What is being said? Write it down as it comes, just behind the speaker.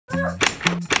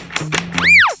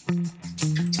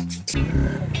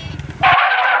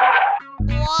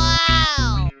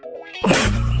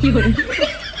有人。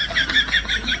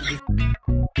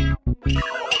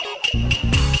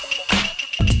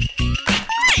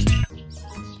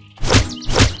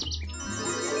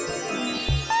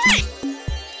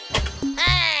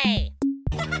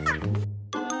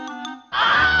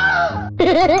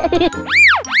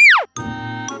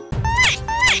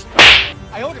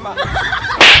哎呦我的妈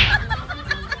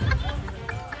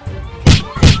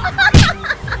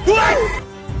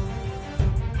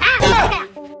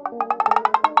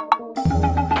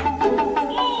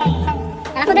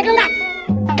！Salah udah enggak?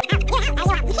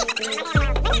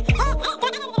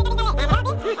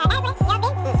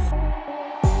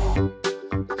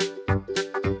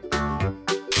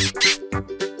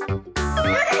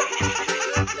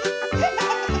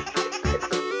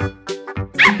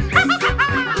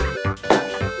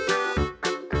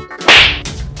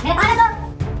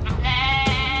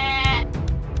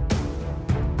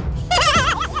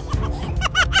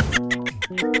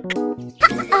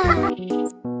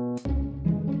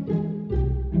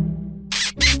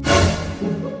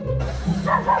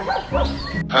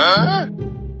 Huh?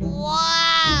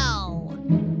 Wow!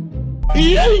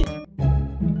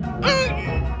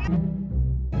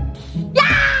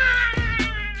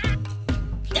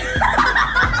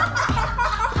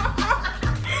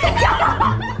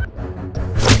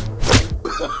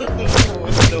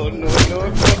 No, no, no,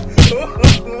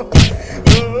 no.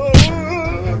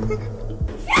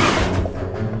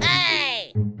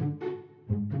 Hey!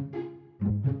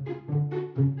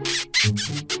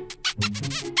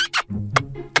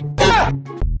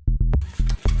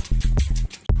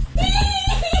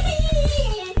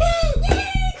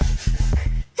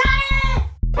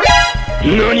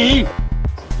 NANI?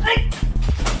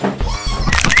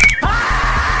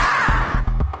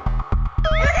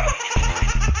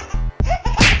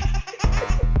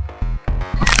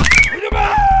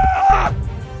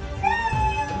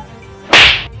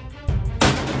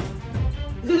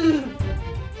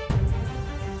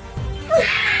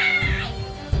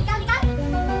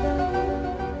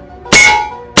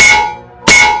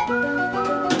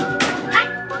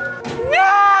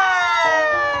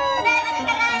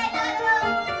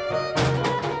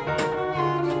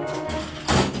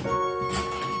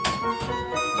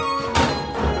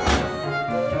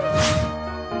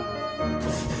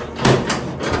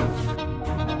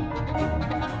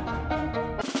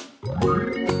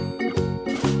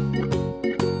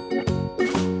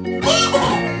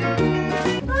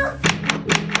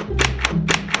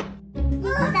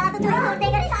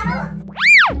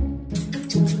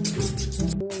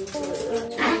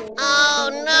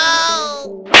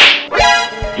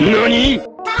何?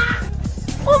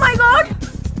 Oh my god!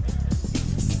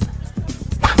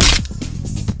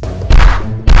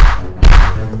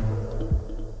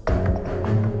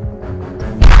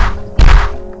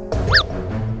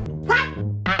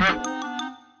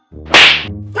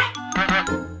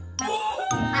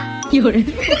 Yun.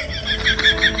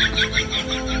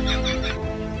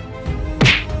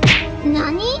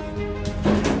 Nani?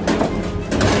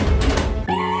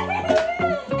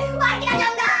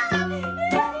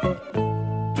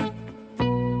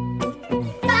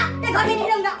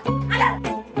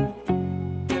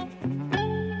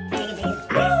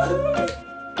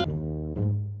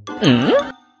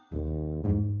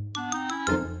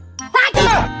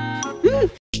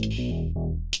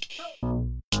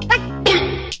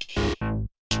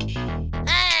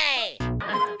 Hey!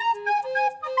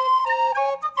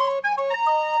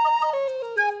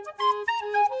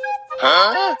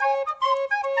 Huh?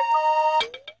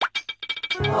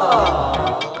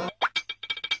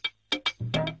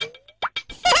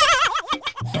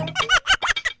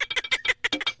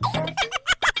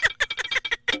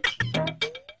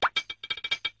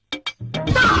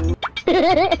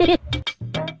 Hey!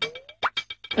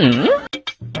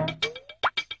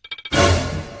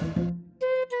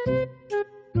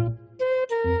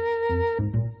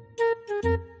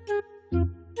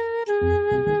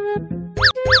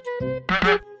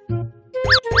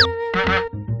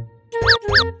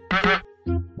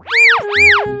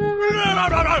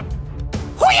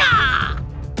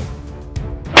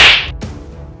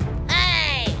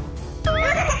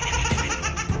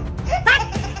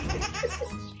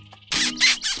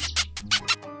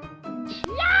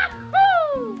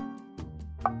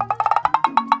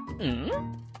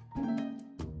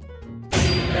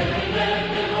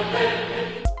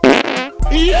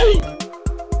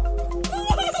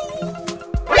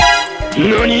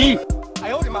 NANI?哎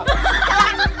呦我的妈！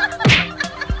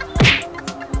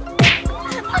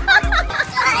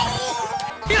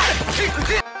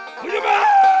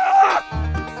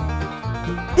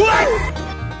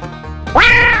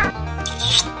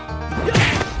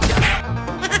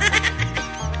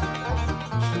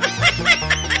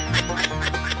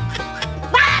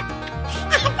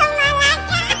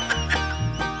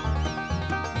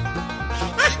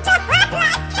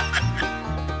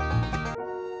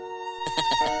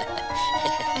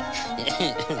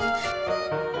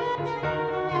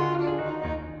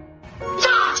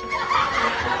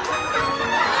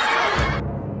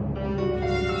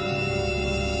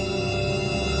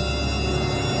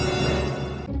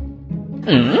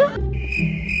 Hey!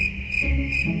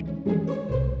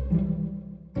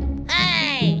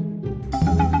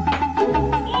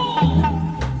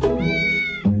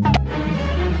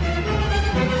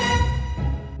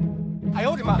哎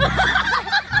呦我的妈！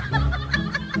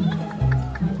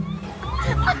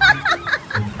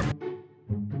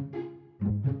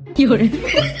有人。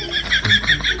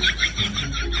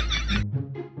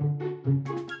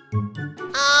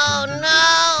Oh no!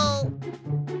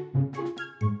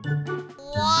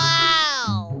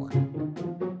 Wow!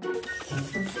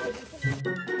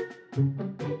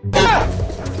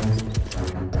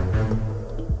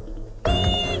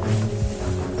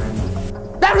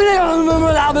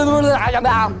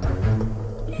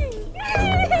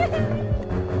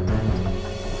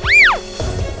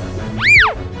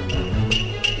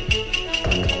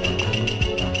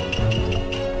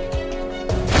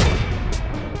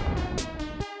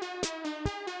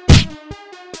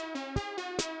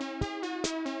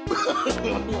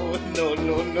 No,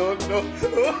 no, no, no.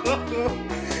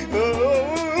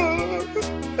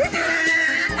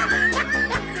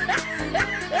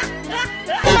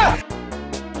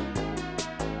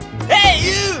 Hey,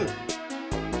 you!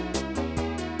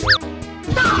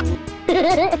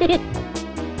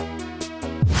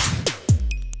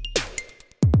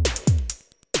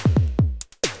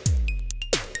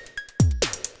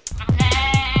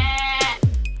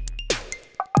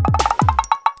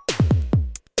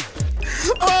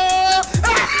 Oh!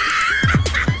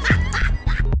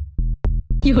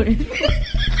 有人。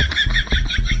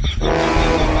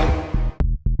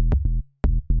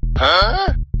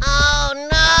Huh? Oh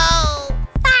no!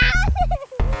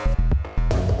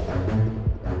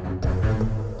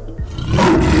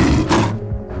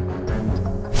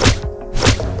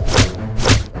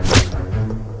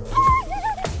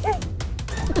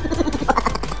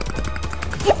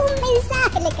 Un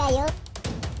mensaje le cayó.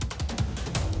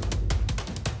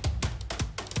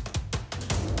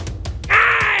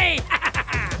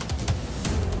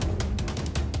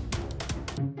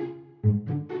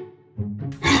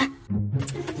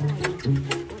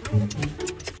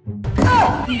 Oh,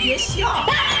 你别笑。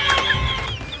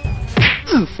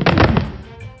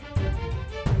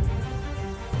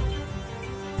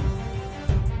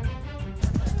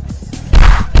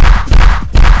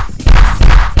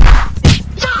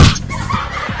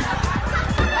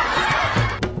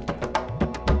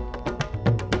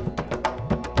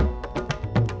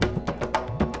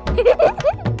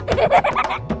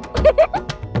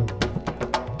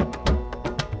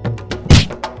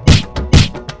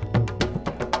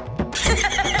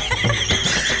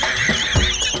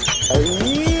哎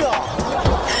呀！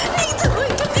你怎么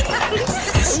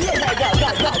会这样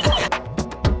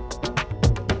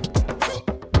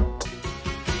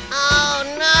Oh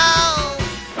no!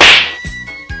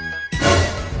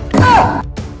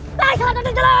 太看到这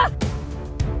个了。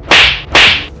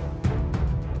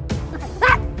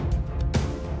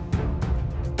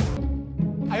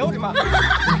哎呦我的妈！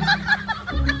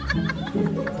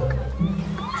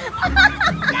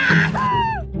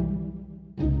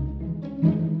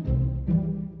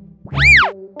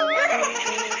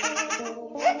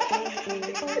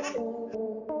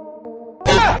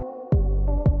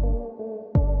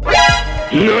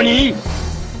何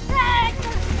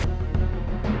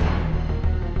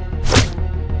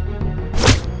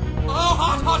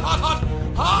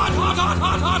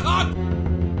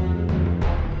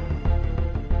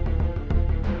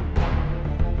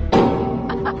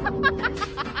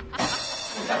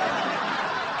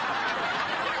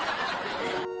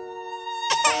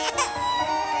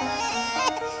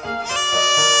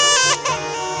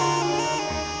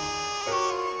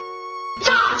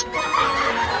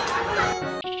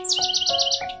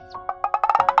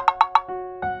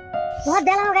？बहुत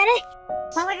बेला हो गया रे।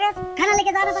 पापा के खाना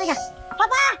लेके जाना पड़ेगा।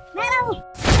 पापा मैं आ रहा हूँ।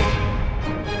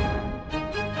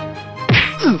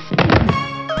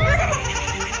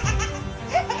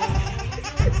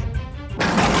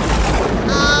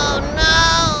 Oh no!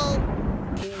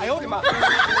 哎呦我的妈！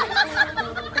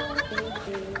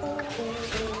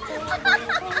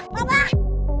 पापा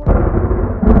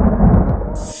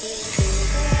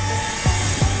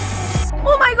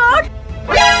Oh my God!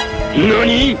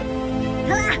 何？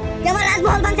 শালা যেমন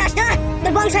রাজমহল বাঁচাস না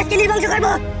তোর বংশ আজকে নির্বংশ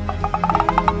করবো।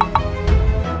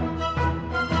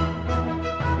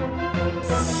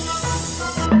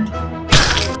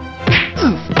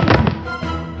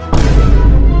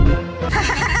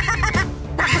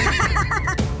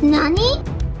 নানি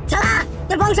শালা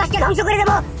তোর বংশ আজকে ধ্বংস করে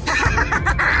দেবো।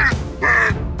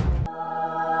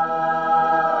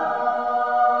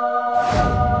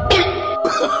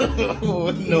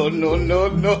 Oh, no, no, no,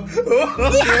 no.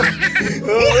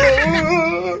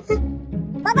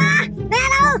 पापा मैं आ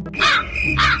रहा हूँ।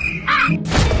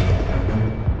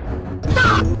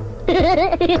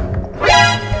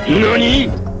 Nani?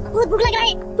 बहुत भूख लग रहा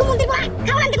है। तुम मंदिर को आ।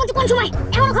 खाओ ना देखो कौन सुमाई।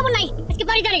 एवं खबर नहीं। इसके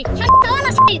बारी जारी। शांत हो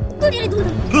ना शांत। तू तेरे दूर।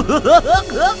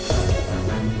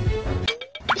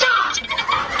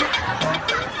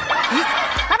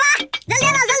 पापा जल्दी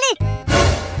आ जल्दी।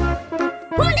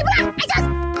 तुम मंदिर को आ। ऐसा।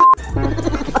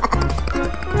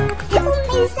 तुम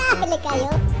इंसान लेकर आयो।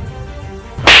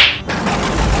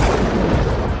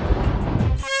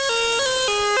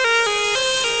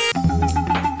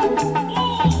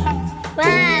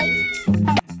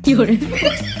 You're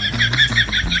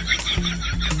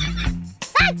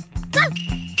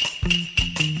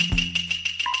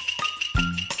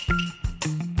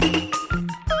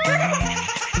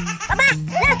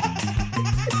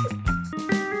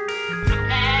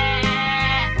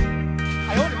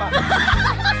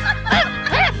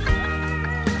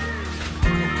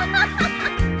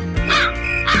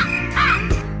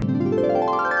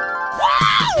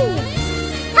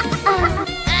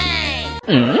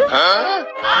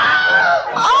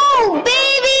Oh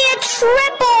baby, it's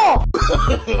triple.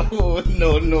 Oh, no,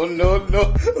 no, no, no.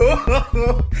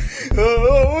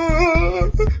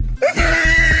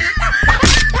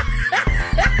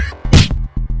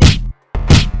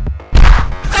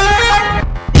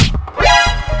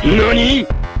 Nani?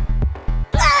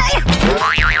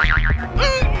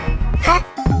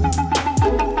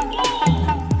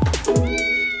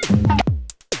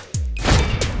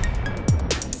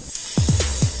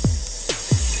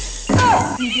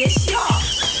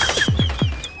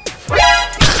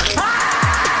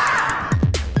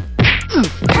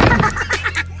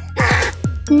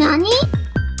 Nani?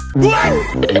 What?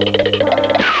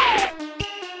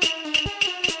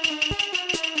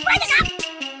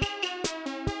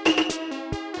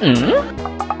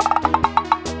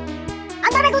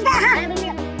 अंदर में घुस गया हाँ।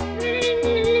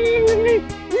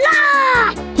 ला!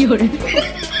 You're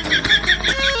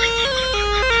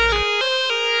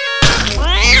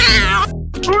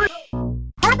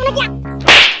साला तूने क्या?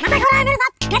 नाटक हो रहा है मेरे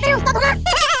साथ। मैं तेरी उस्ताद हूँ ना।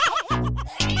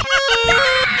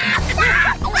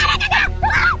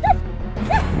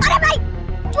 अरे भाई,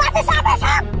 वहाँ से सांप है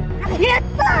सांप।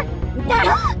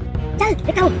 चल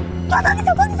देखो।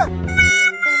 कौन सी?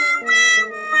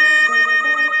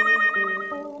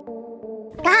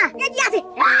 कहाँ? ये यहाँ से।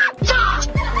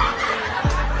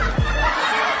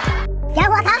 क्या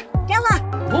हुआ था? क्या हुआ?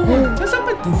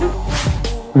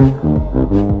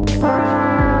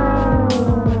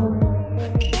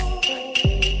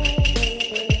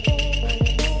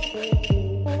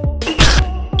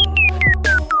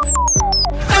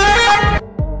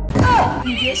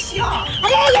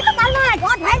 अरे ये तो पालना है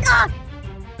बहुत भयंकर।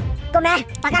 तो मैं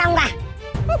पकड़ाऊंगा।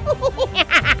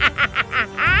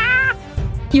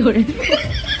 You're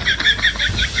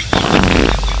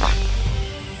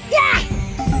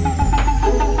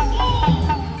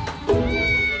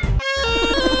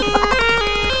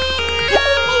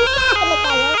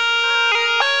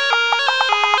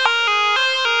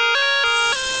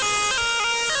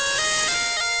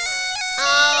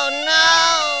Oh no!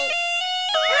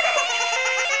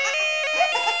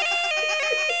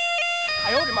 I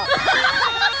owed him up.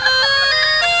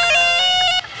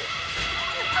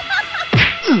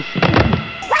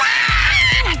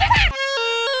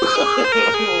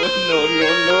 No, no,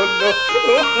 no, no.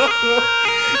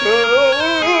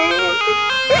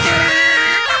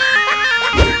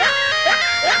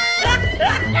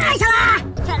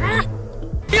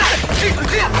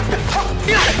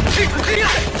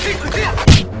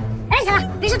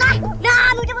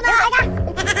 मुझे बुला आएगा।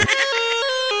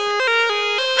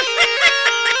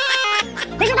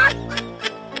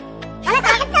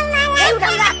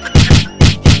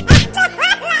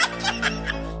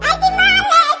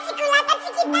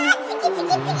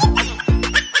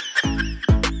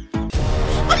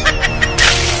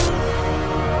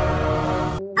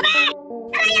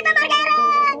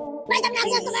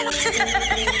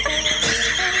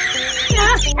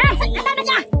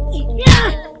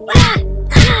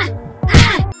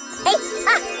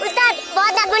 उस्ताद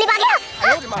बहुत दांत गोली पा गया।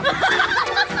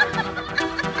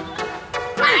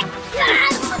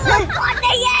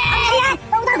 नहीं है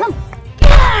उधर घूम।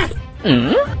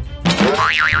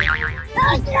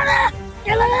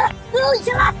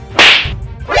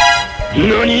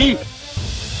 Nani?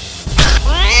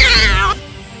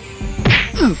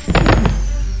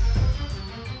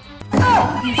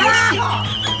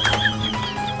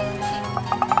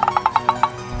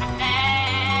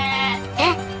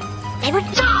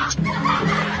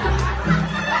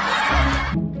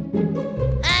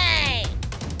 Hey!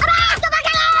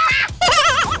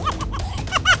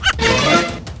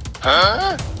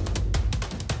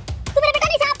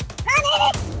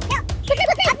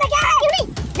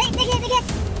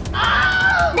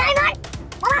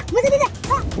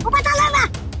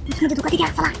 就多给点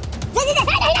是吧？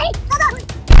来，走走。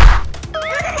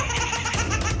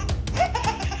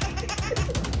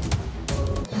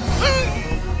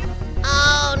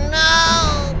Oh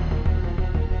no!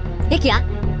 Thế kìa,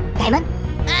 cải mân.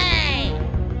 Hey!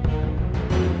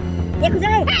 Thế cứ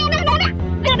rơi.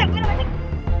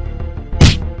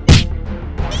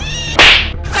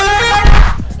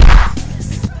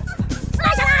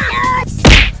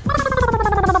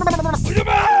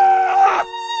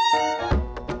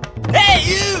 Hey,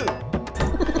 you!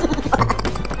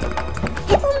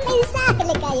 Un mensaje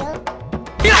le cayó.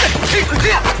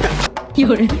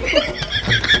 有人。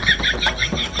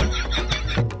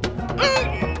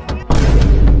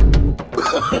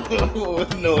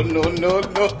No.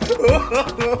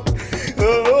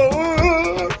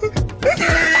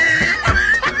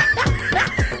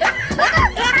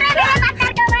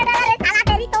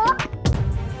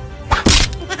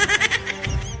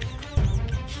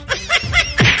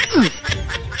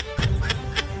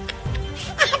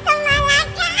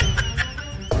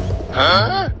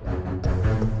 Huh?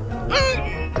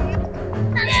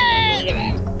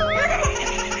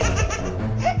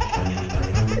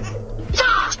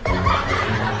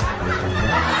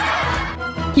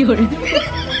 You're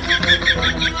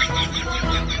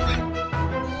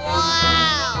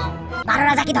Wow! 12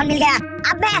 राजा की धन मिल गया।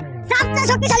 अब मैं सबसे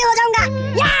शक्तिशाली हो जाऊंगा।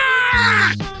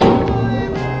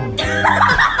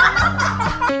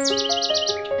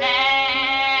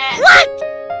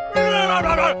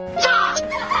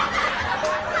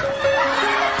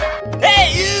 Hey,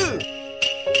 you!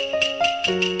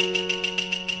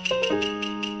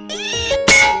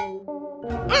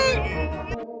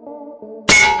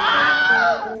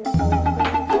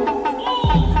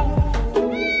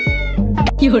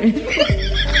 You're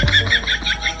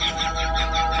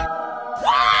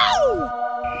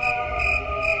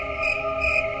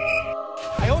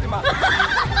哎呦我的妈！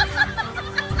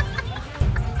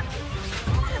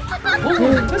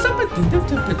这上面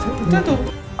这都。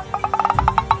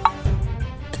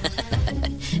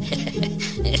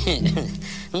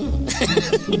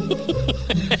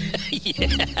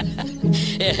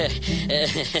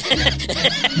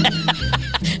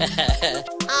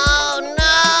Oh no!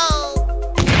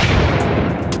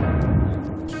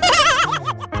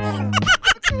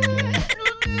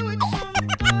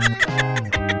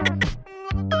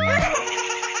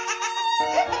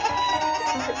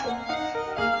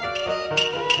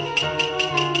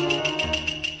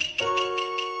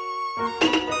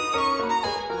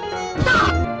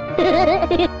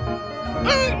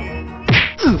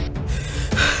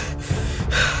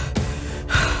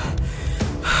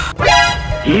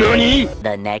 NANI?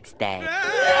 The next day.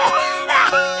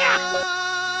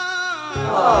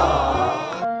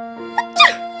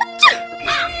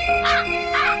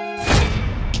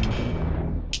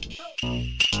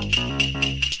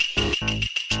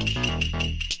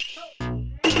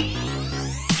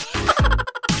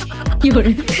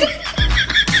 You're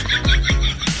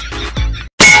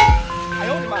哎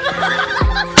呦我的妈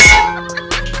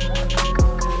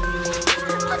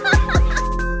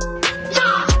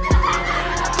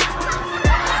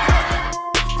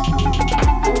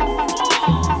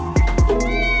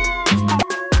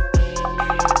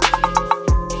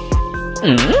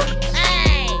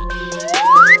！Hey!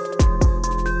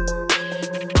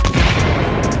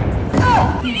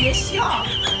 你别笑。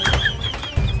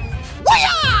哎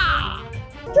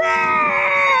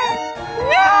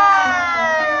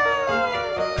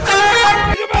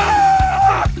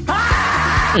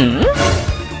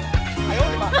呦我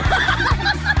的妈！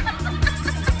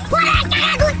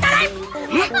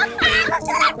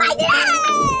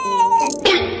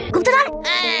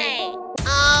 Hey!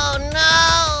 Oh no!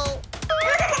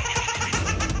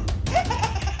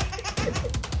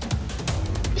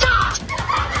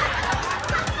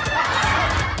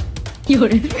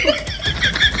 You're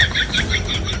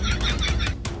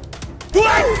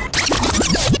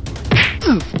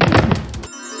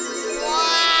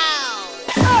Wow!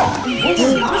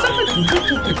 这上面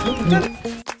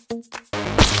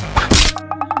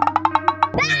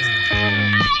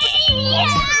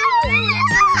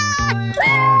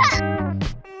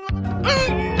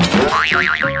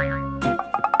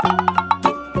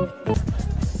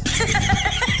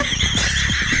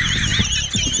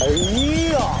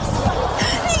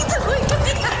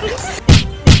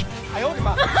哎呦我的妈！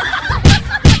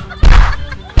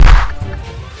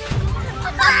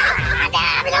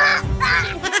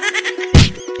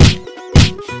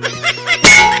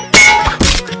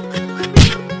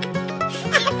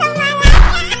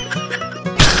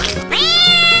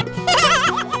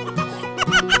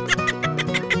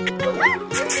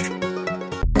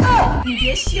 你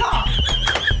别笑。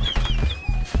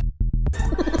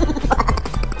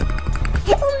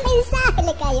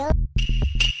Sale kayo.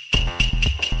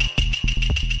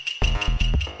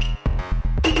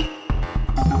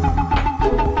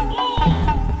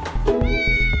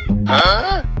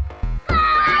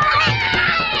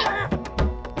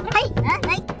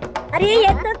 अरे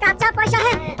ये तो कच्चा पैसा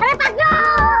है। अरे पकड़ो।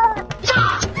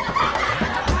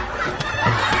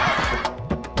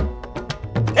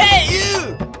 Hey, you!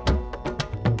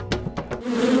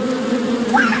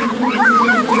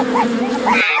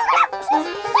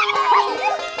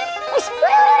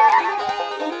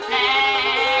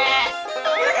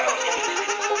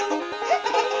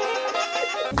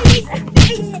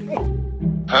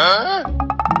 Huh?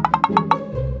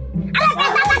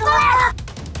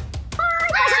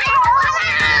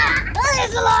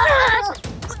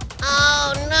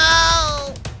 Oh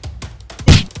no!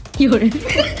 有人，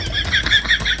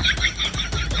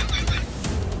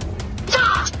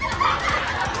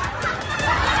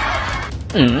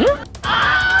 Hmm?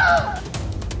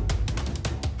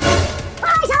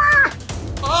 Oh, no.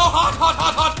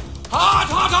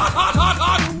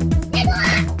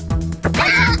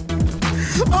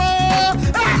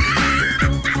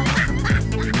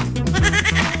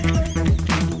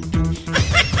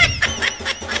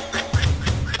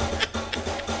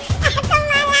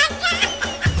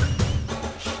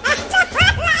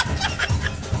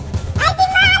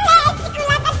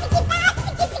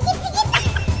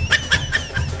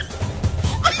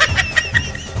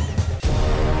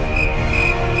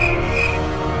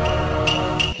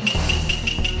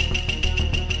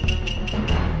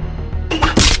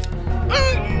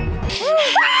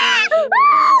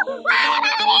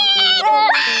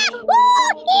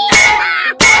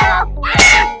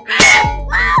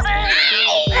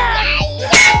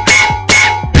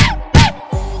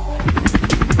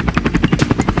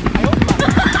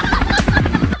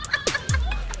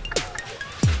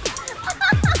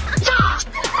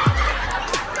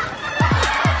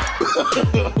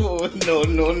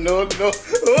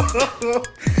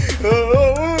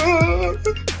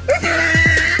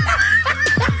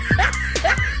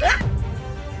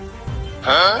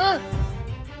 Huh?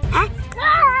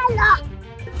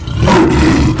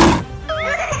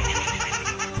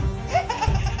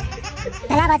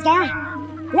 चला बच गया।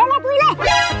 ले ले तू ले।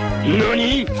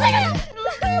 Nani?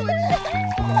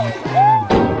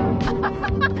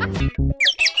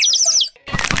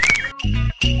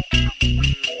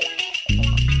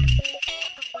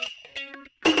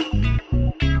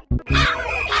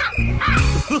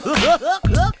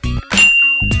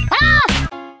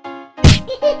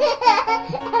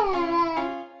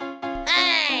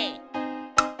 Hey!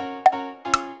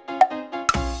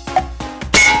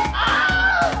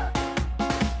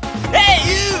 Hey,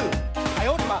 you! 哎呦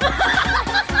我的妈！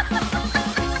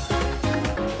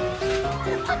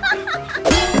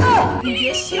 你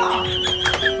别笑。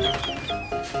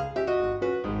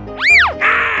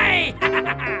Hey!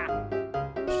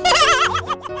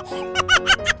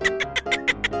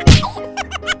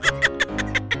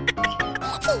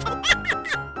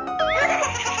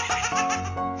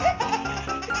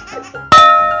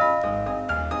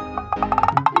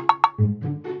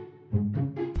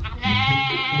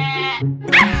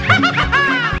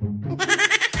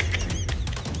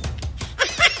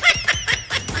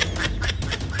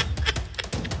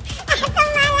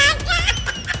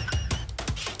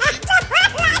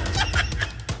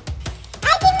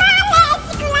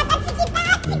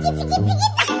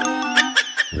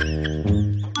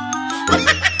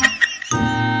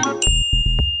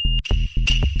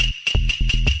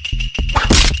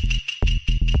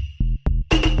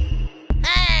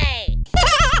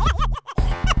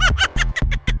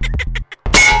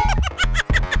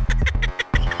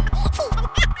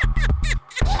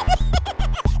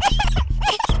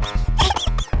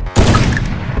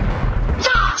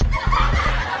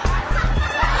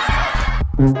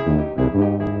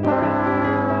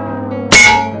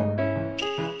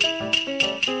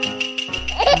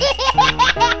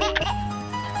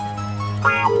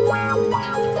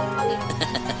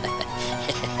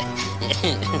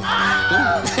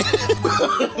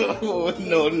 Oh,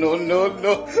 no.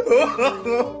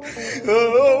 Oh.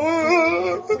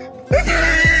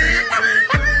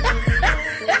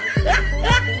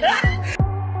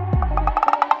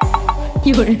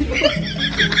 有人，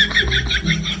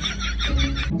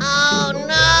 Oh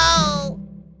no!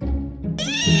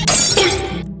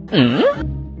 Hmm?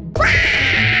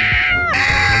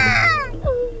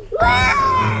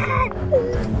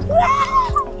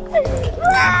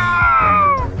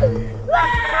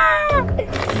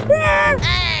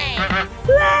 Hey!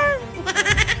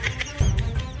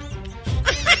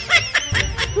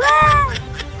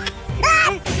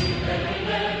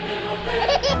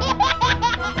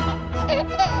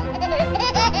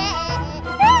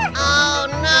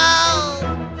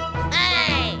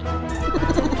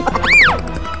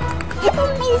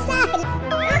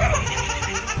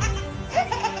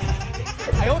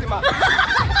 哎呦我的妈！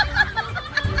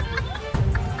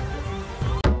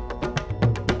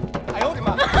哎呦我的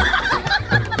妈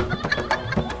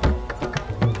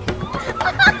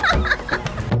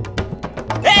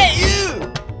！Hey you！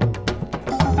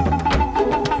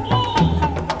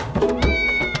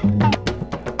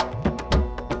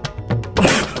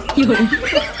 有人。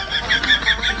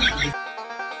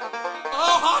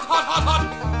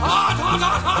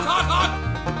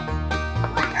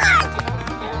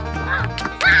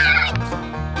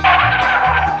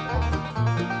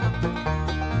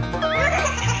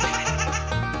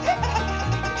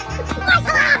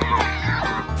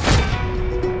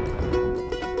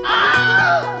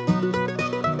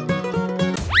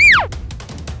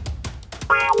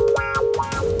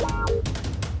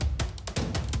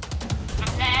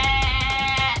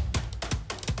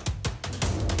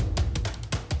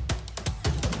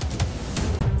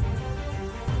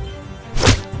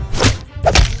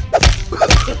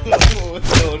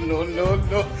No, no, no,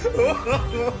 no.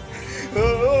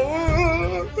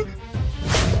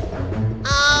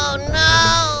 Oh no!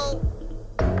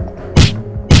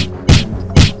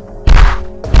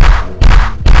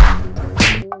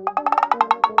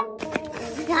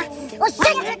 ¡Oh,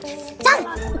 shit! ¡Sal!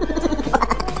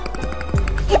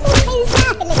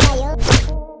 ¡Mensaje le cayó!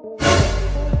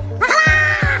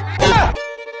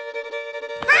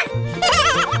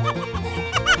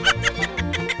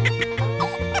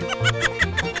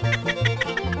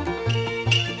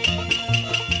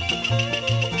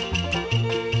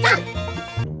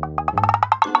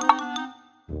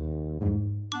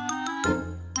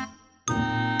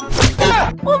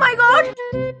 Oh my god！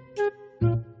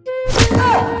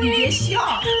 你别笑。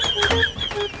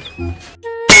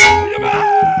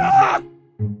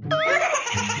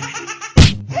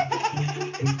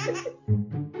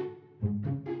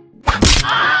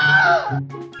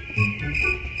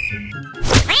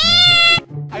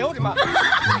哎呦我的妈！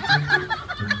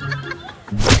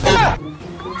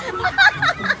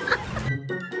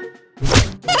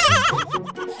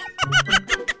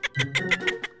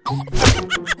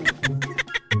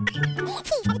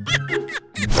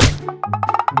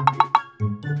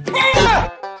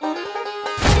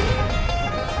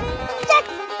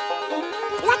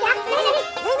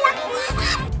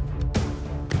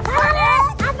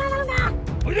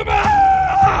我的妈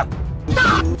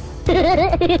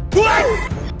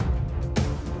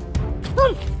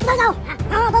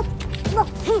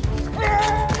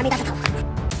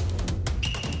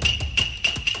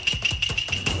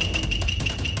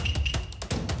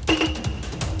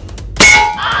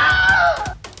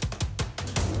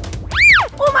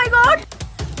！Oh my god！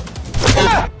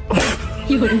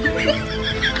 有人。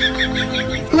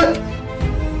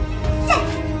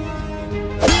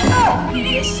你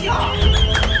别笑。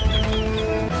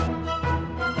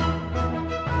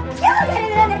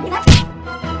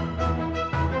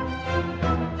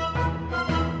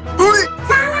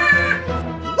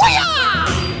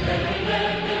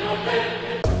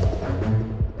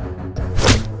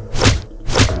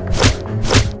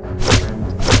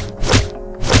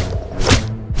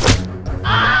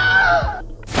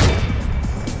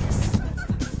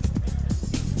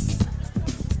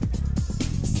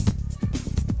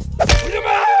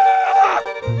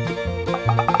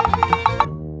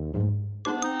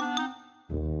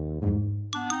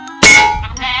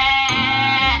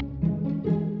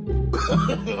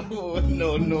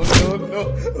No, no, no, no.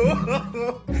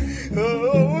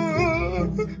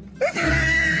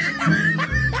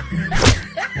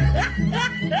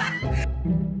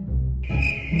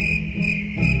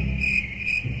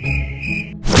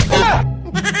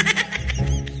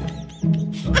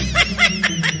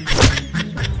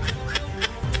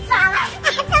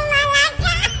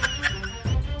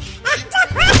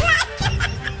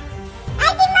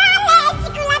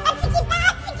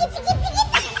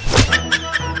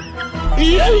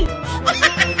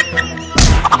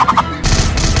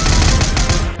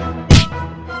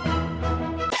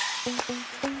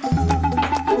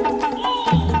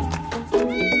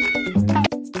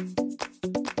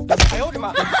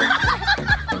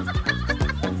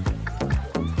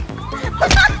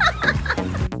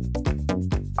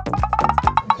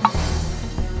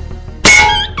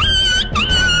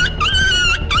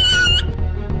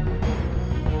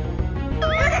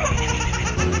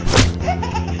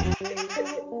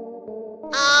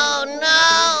 Oh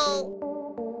no!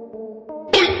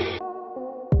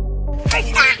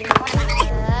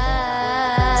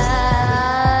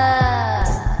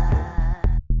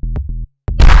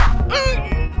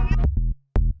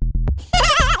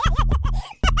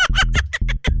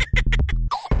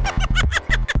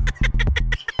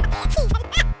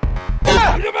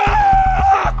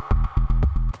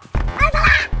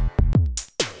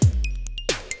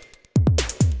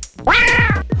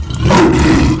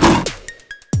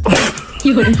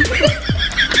 有人。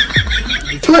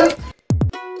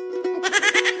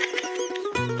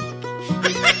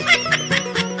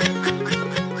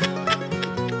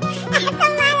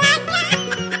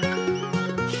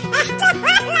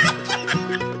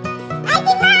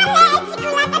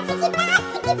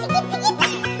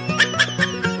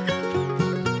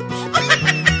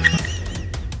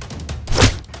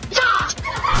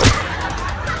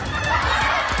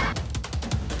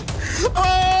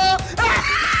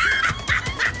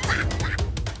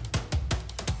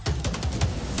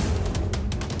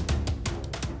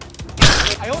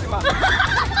哎呦我的妈！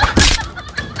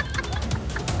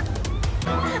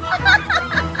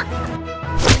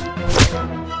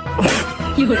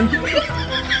有人。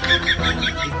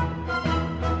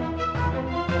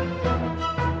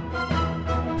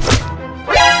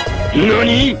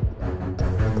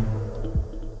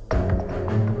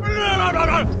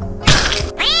何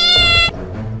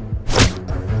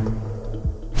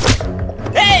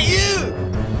？Hey you!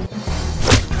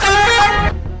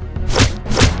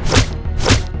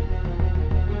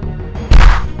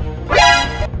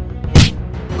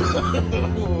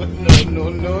 No, no,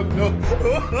 no, no.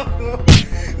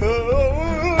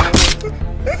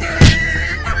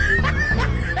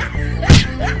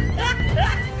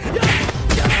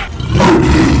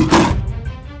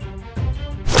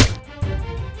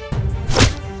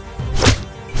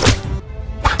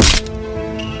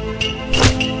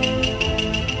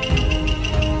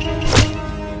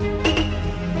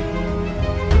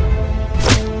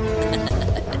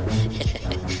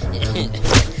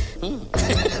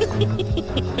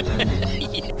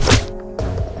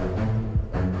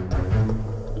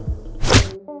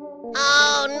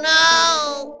 Oh no!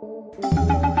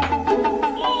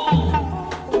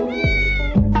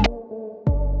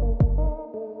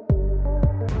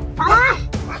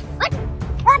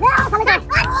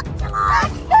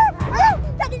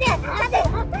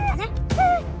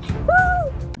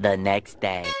 The next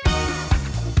day.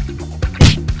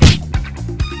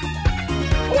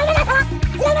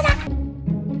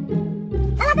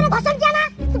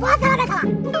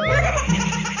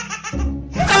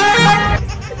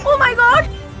 Oh my god!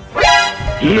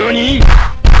 Nani?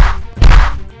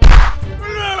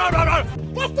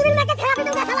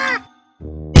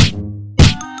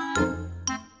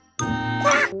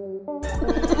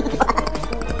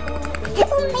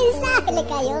 Un mensaje le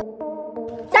cayó.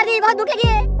 Charlie, बहुत भूख लगी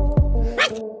है.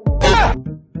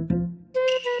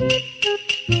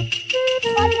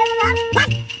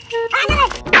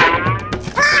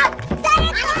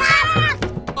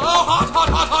 Oh, hot, hot,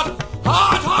 hot, hot!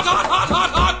 Hot, hot, hot, hot, hot,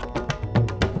 hot!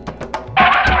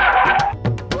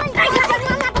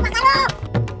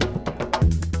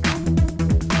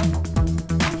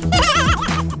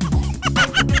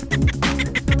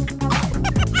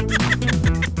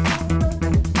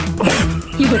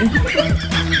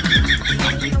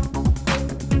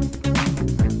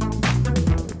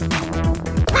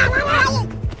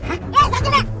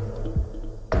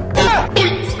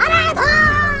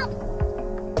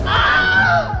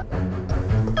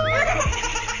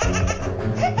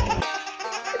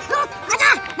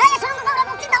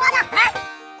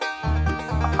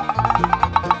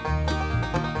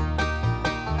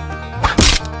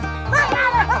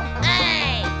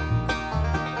 Hey!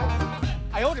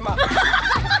 哎呦我的妈！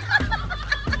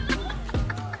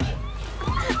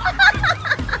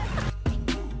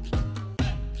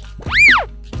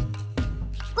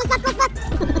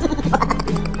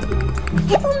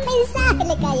 Un mensaje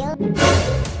le cayó.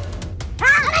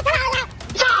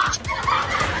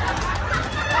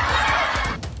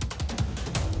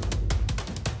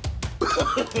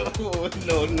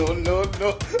 No, no, no, no.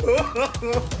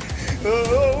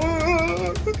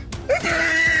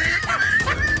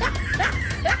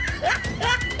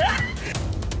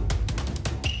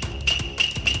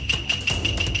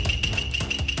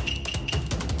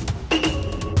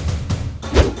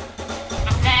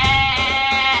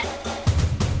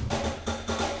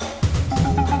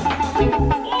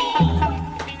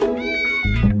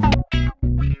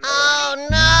 Oh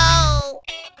no!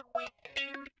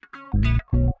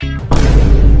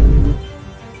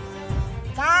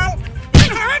 Ah!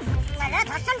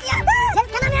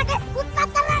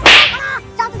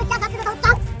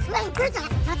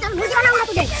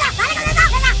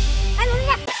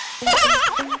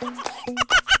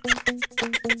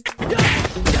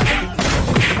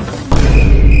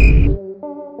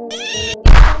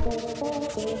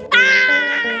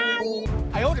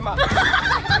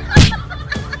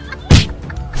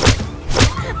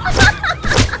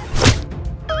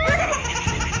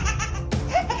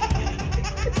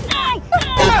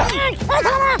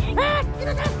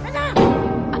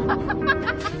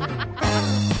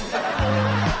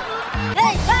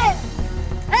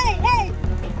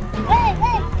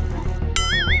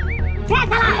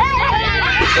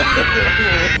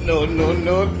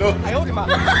 的妈！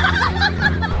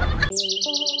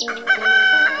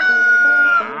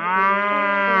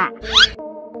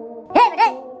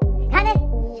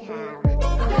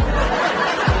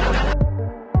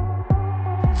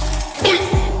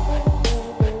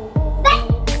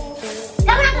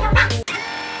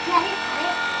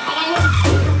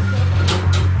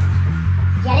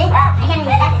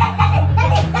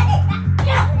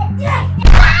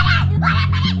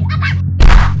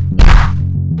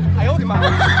 哎呦我的妈！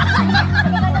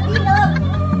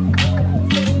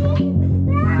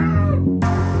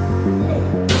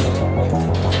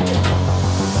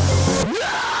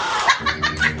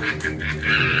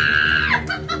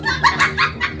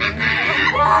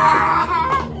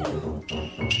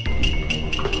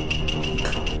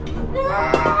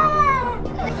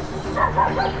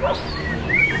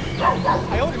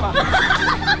 哎呦我的妈！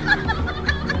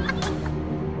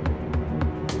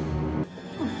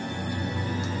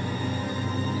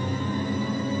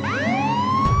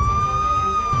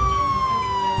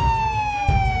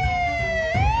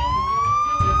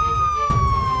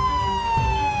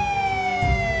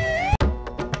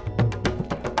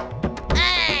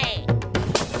 Hey!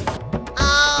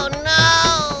 Oh no!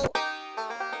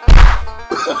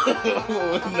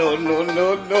 no, no,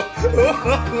 no, no.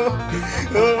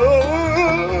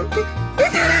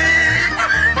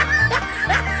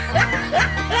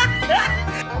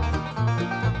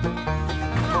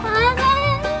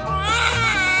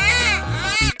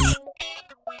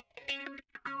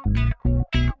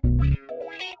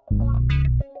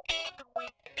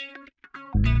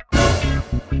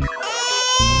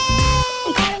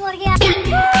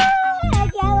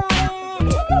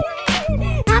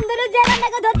 हम दोनों जे बंदे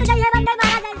को धोते जाइए बंदे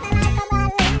मारा जाता है कमाल।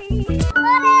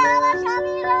 अरे আমার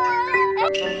স্বামী রে।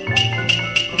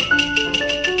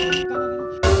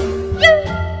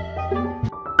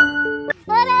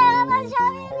 अरे আমার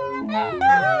স্বামী रे।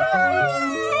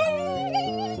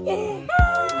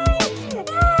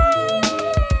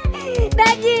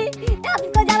 बैजी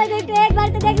आपको जावे तो एक बार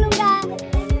तो देख लूंगा।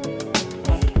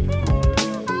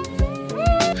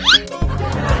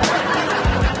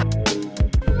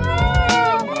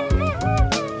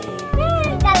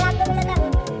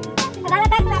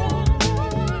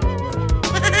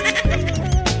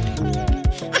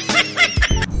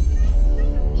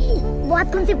 बहुत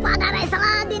कौन सी पाद आ रहा है साला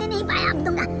देने नहीं पाया अब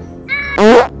दूंगा।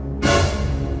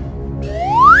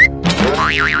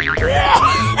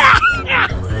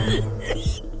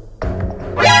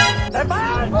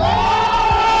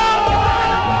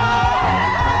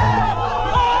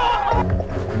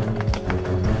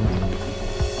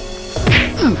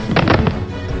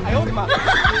哎呦我的妈！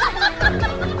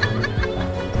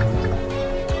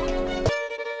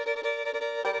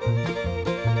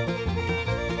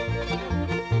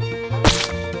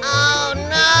 Oh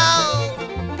no!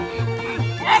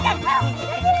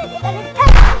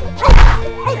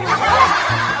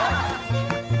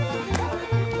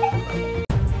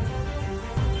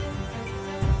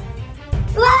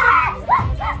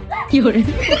 You're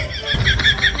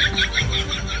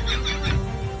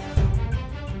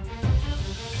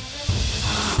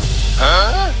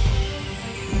Huh?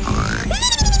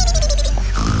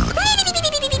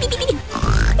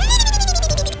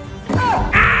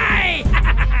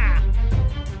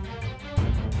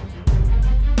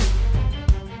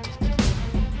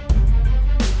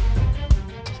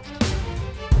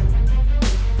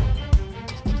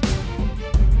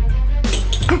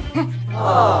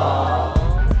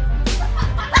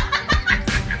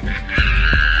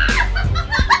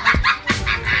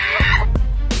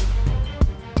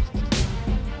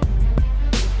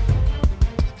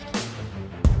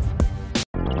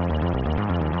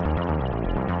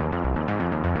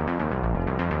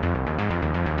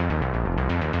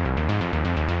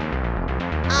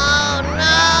 Oh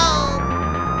no!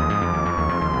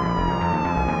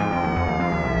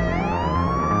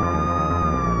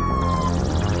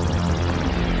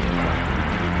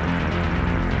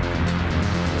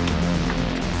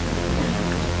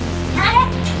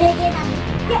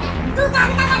 तू क्या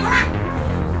करता है साला?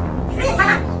 अरे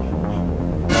साला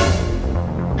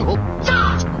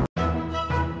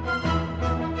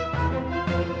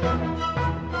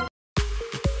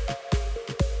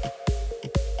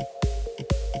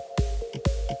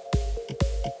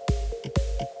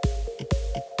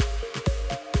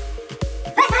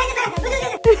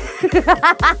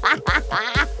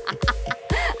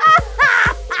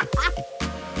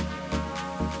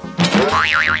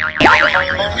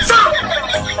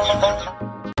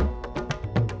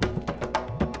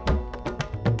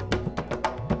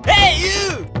Hey you!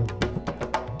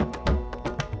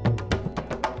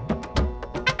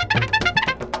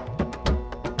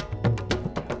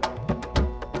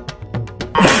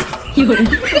 有人，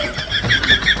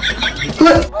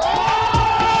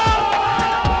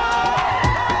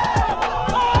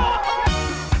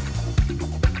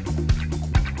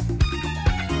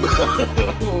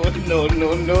 No,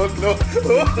 no, no, no.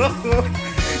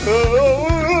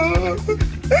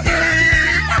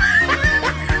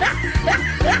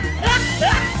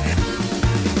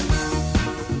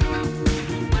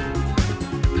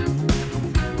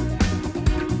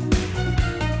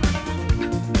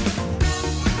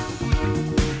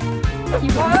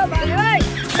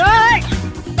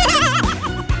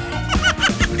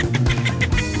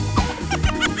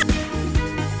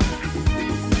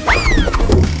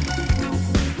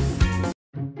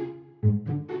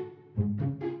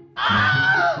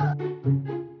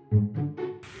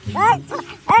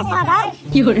 salah.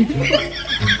 有人，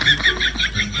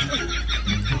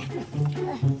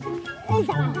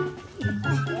 Salah.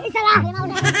 Salah.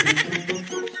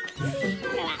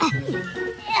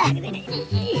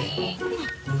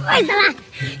 Salah.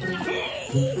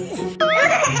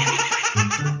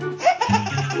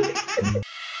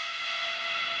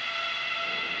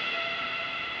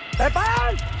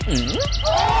 Depan!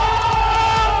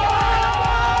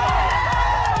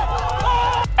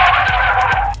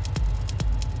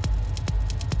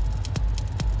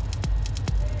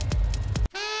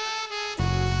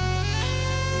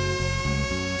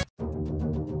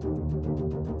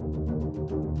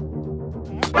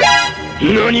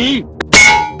 NANI?!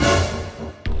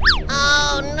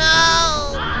 Oh no!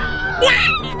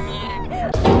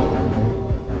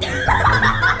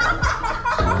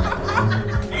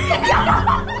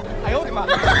 Ayo, di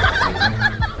mana?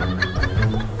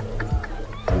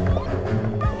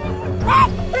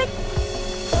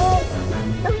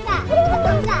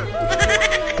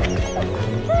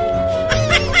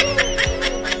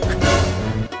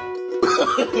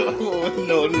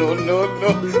 No, no, no, no.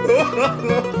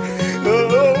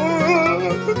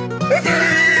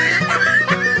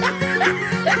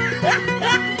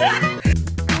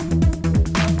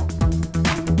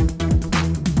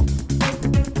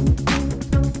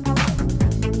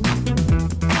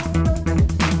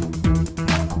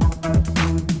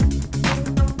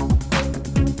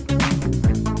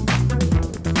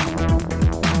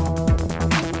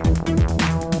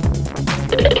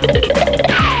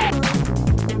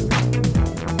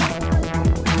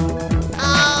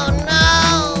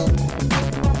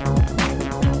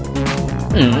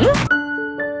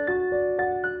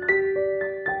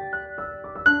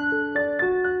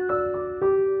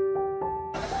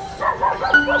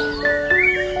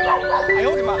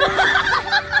 Ayo, di mana?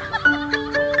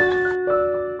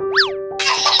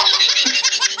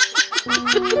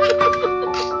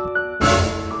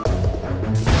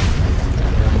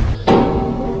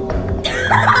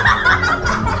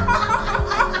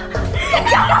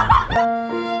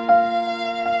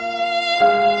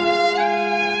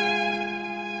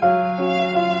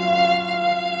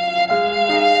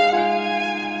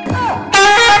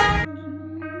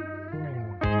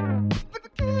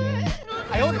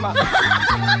 Ayo, di mana?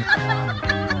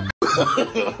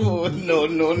 No,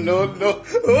 no, no, no.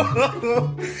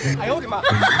 Ayo, di mana?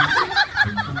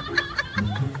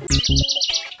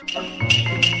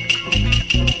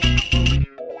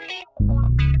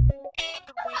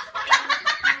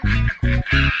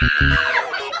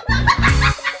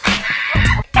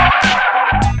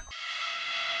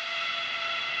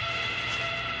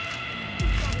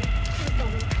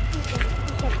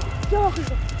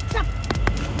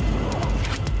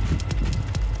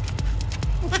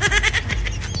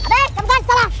 Abe, kamu kan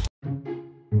salah.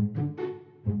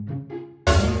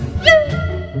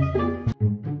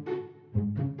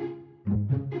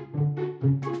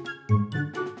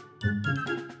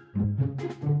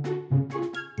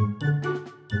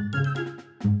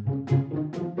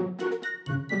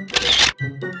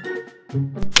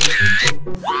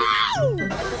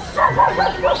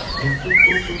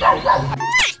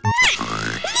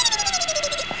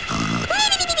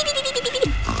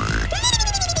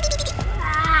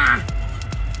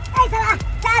 Salah,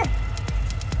 salah.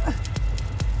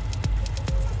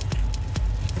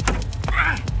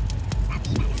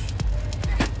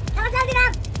 Kalau जल्दी ना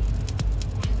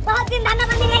बहुत दिन धंधा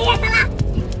बंद नहीं है साला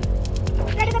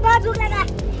मेरे को बहुत भूख लगा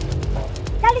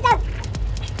जल्दी चल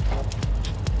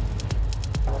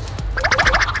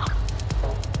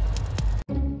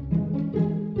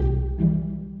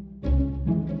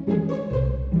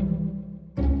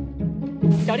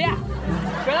小弟，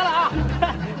回来了啊！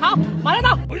好，马上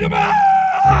到。同学们，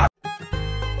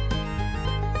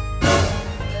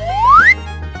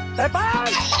再班。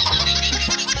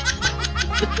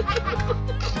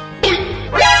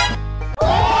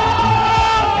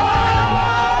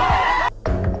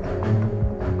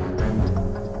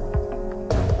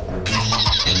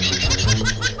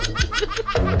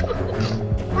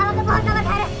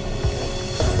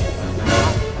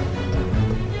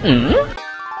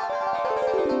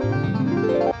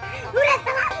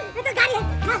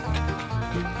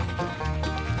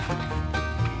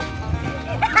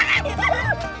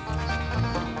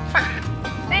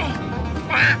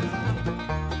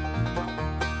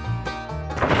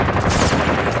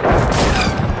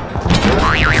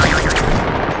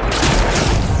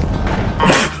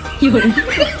有人，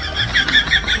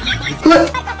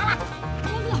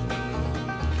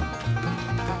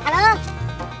 हेलो,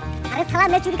 अरे साला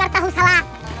मैं चोरी करता हूँ साला।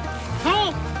 हे,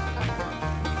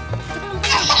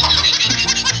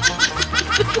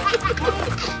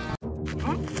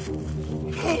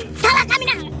 साला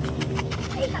कमीना।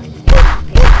 ये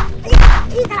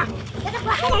साला, ये तो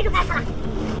बाहर नहीं रुका साला।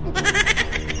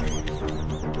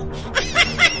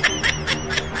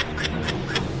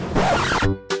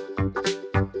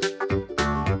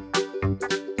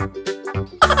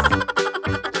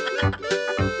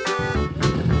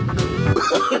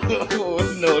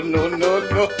 No, no, no,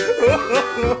 no.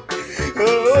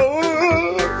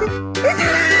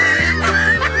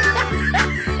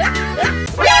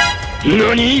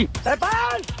 NANI?裁判！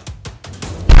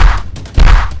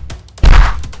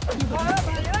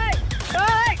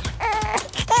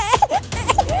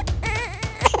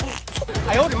哎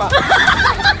呦我的妈！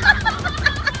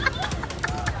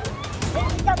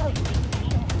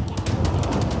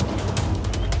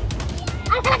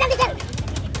 अरे साला जल्दी कर।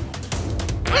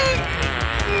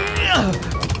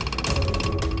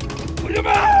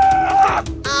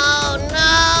 Oh no!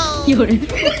 有人，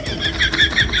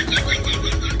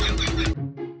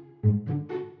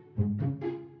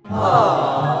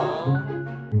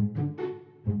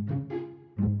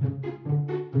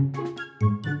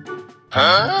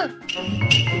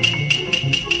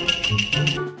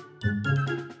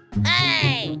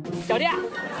 Hey! 小弟，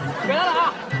回来了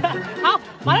啊！好，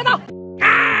马上到。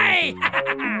嗨！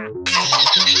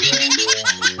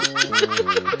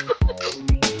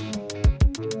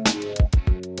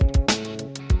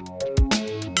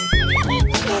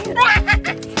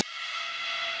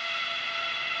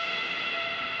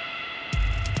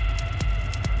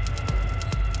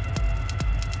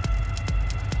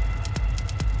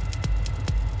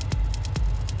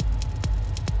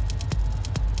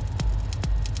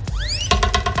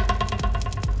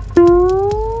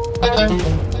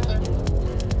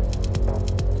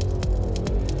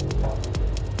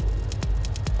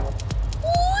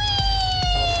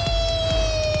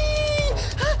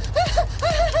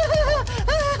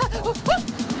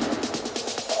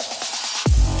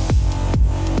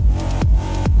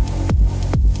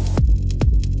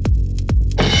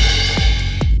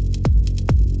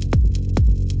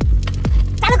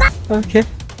 OK，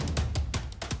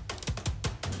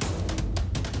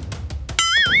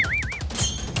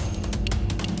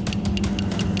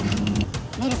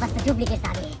 मेरे पास तो डुप्लीकेट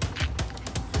साड़ी है।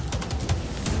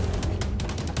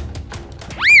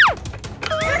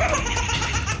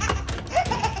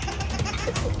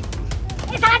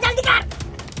 ये साला जल्दी कर।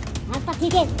 हाँ तो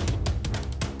ठीक है।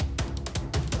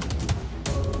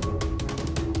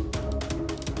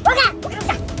 हो गया, रुक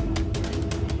जा।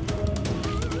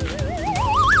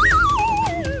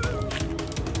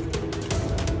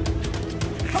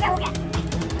 हो गया।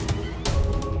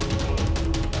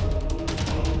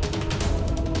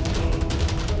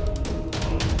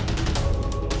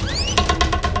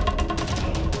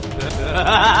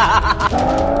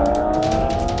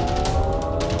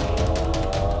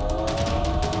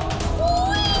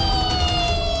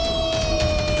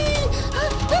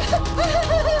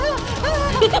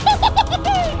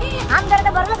 हम जरा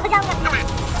तो बरलो खो जाऊंगा साला।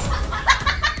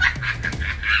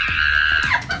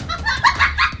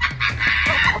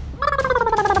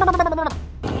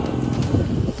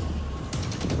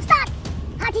 उस्ताद,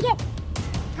 हाँ ठीक है।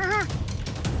 हाँ हाँ,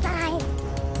 सारा है।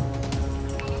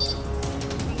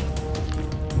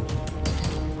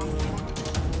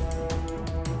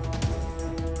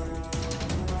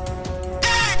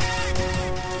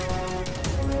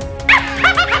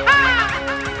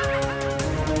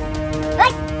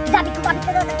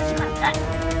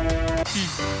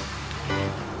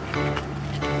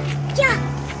 क्या?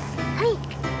 अरे,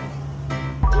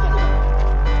 ठीक है।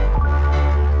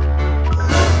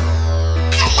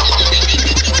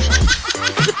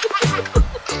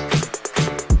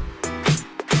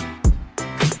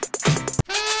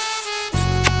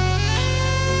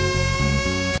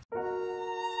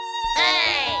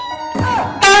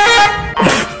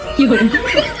 Hey! 有人，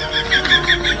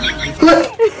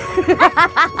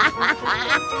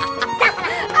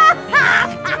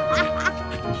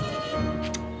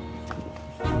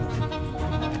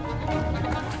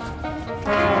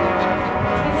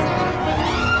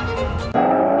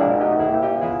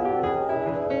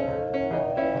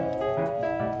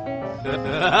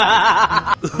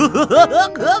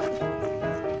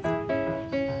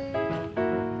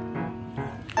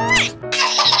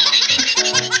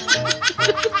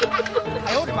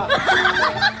 哎呦我的妈！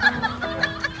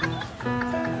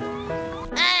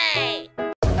 Hey!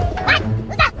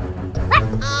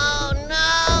 Oh no!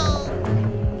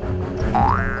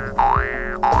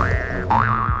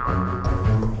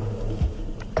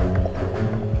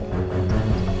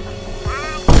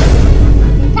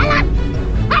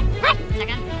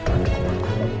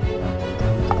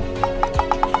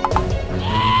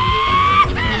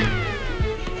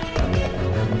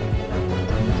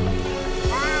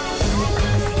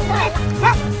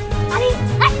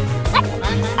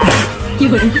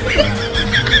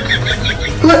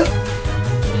 NANI?!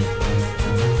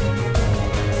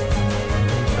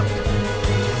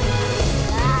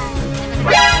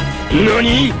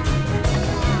 No.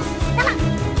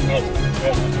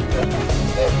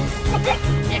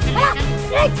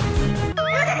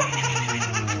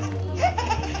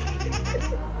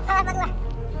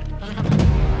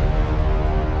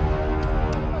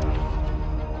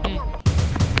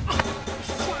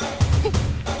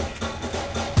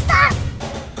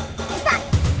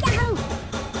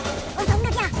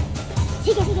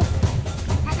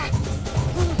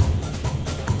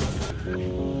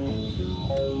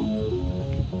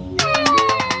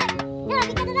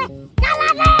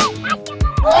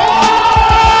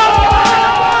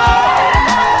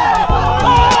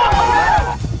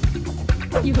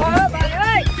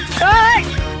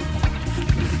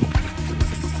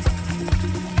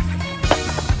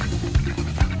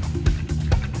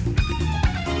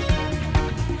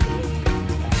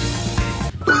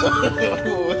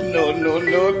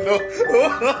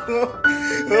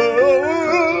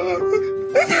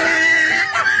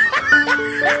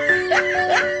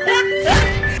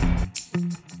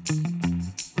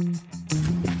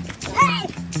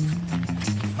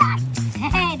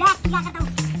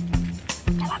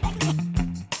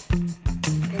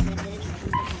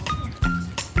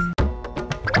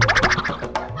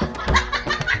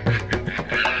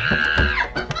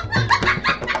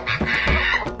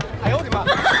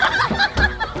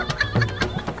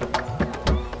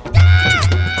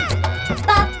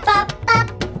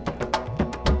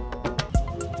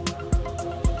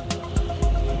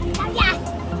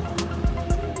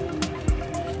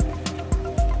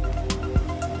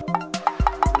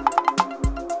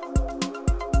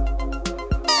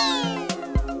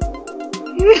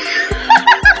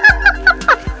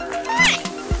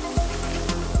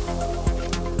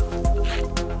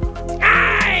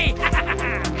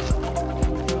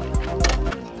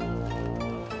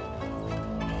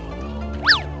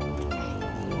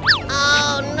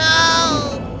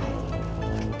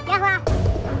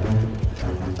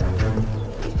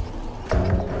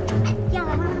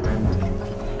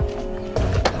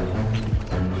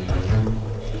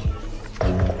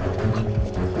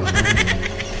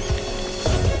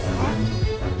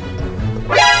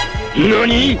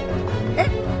 NANI?!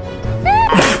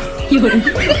 有人。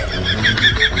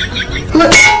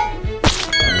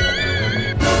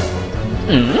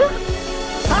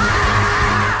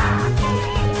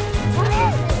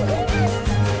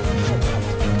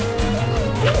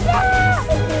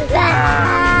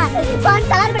कौन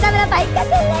चला बेटा मेरा बाइक का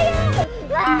चल रहा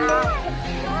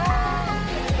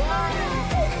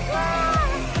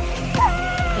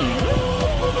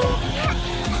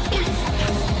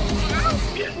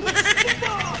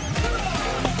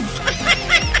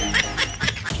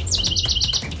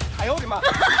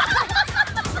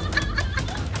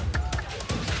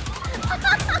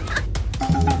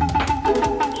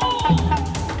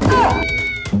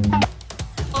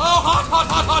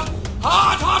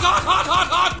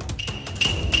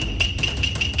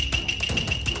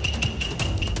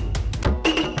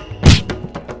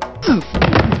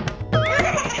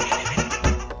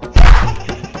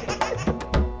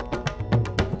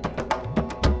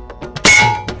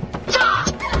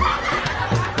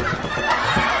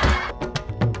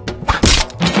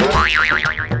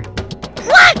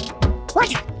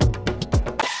What?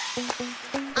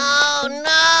 Oh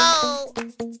no!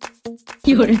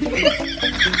 有人。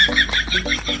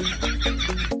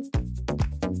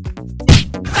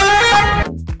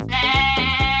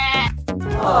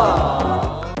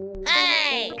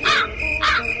 Hey!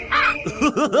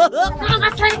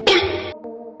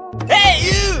 Hey,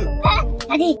 you!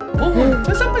 Tadi.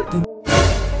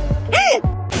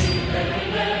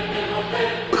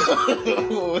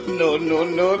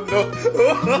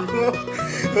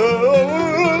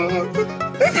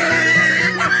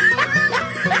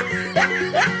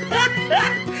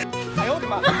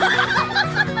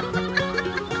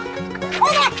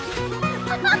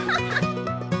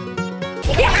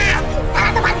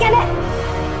 Salah tempat kami.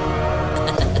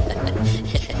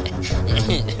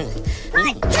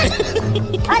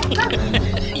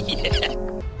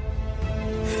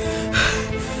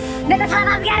 Beta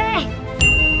salah tempat kami.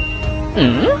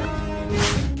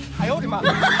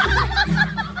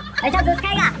 ऐसा जूस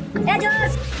खाएगा? ये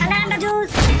जूस, ठंडा जूस।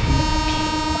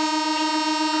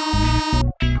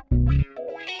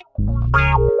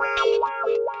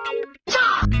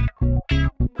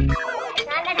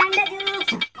 ठंडा जूस।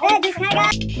 ये जूस खाएगा?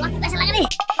 बहुत पैसा लगा नी।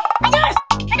 जूस,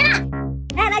 बेटा।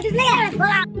 मैं जूस लेगा?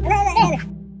 बोला, ले।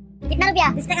 कितना रुपया?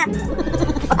 20 टका।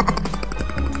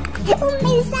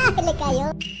 मिलसा लेके आयो।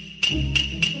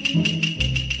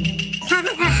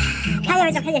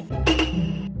 खाइए भाई साहब खाइए।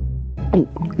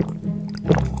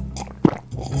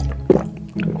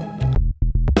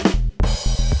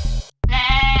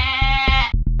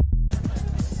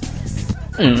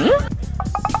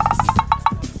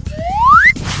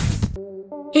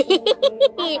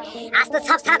 आज तो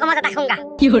सब साला को मजा दिखाऊंगा।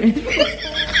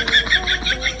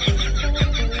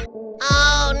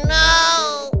 Oh no!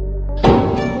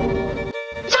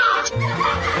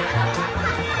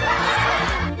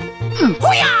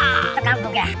 हुया! तो काम हो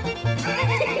गया।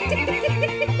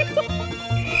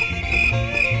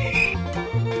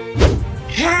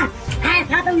 हाँ,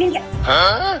 साला तुम मिल गए।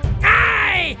 Huh?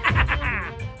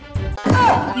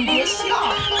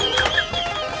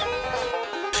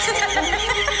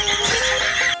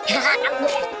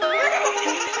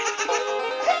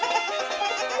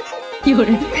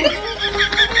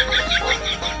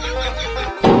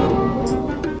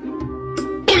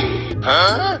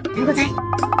 Huh? हमको चाहिए।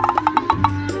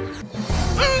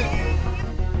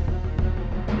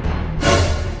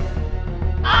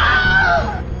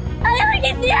 अरे मैं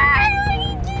गिर गया।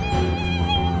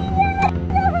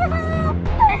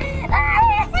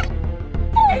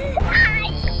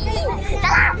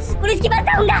 पुलिस की बात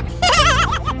आऊंगा।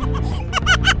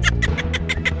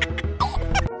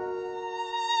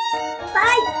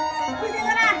 भाई, कुछ दे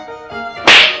दो ना।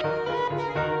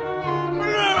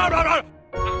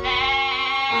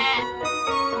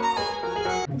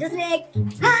 दूसरे एक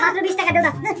मात्र 20 टका दो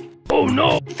ना। Oh no!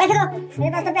 पैसे दो।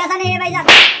 मेरे पास तो पैसा नहीं है भाई साहब।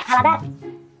 हलादार।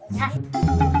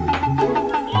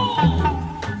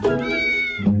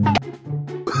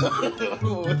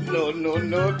 No, no,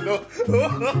 no, no.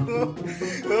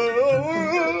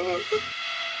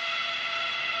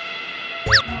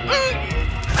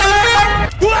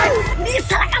 ये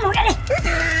साला काम हो गया रे।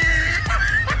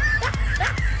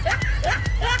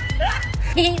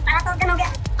 ये साला तो काम हो गया।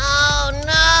 Oh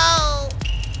no!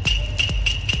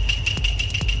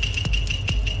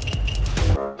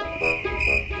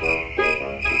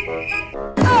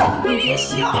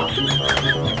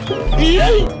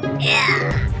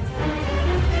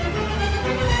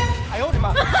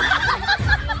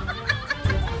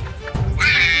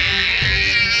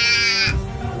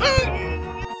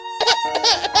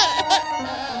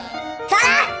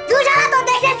 साला तू साला तो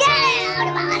देख से और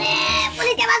बाबा रे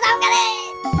पुलिस के पास आऊंगा रे।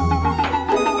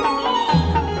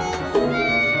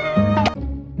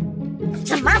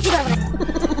 माफी दो मुझे।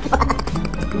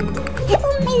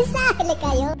 मेरी साथ लेके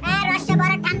आयो। रस से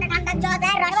भरा ठंडा ठंडा जूस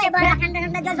है। रस से भरा ठंडा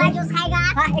ठंडा जूस भाई जूस खाएगा।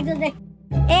 हाँ एक जूस दे।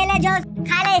 ए ले जूस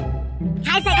खा ले।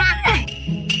 खाई से खा।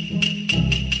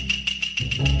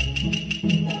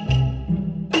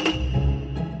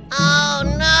 Oh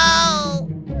no!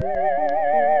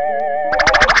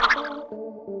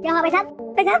 क्या हुआ भाई साहब?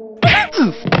 भाई साहब?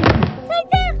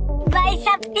 भाई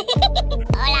साहब?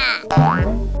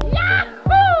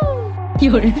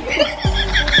 होला।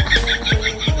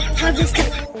 हाँ जूस खा।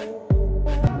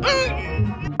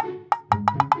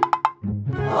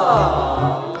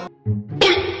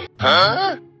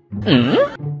 Huh?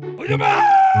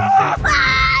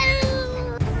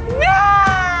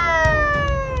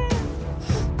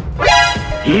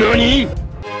 NANI?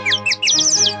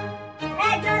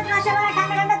 जूस रस से भरा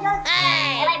ठंडा ठंडा जूस।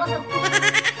 ए भाई बोलो।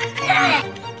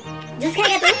 जूस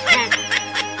खाएगा तू?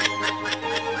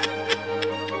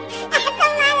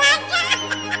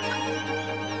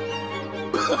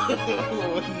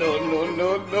 No, no, no,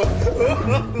 no.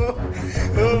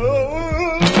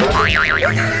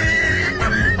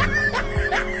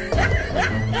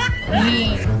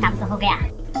 काम तो हो गया।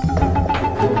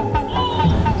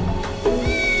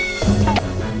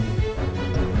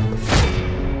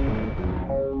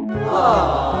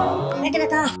 बेटे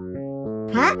बता।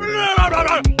 हाँ?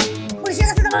 पुलिस का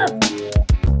से दबाओ।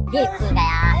 ये खुल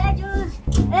गया। जूस।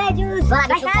 बोला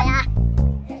भाई साहब।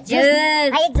 जूस।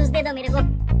 भाई एक जूस दे दो मेरे को।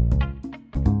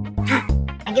 हाँ,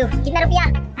 थैंक यू। कितना रुपया?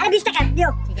 अरे 20 टका दियो।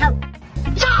 खाओ।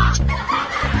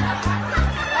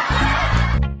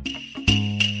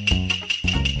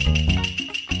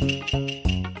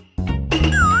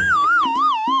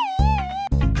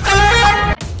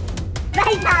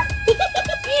 भाई साहब,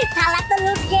 साला तो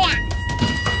लूट गया।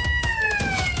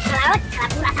 साला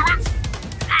पूरा साला।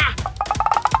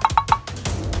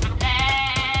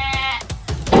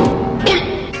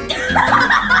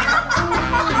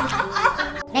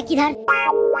 मैं किधर?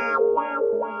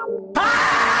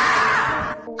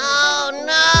 Oh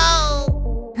no!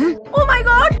 Oh my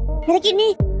God!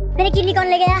 मेरी किडनी कौन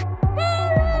ले गया?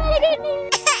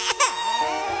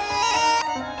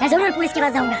 मैं जरूर पुलिस के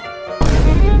पास जाऊंगा।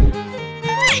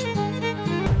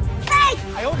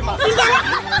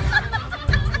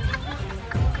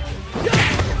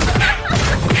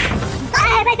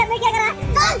 भाई साहब, मैं क्या करा?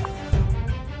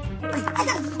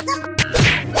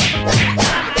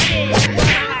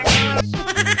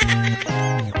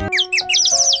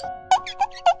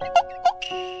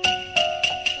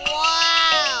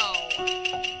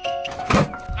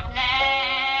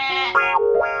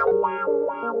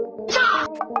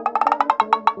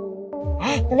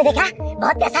 तुमने देखा?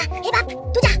 बहुत प्यासा। हे बाप,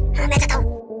 तू जा। हाँ, मैं जाता हूँ।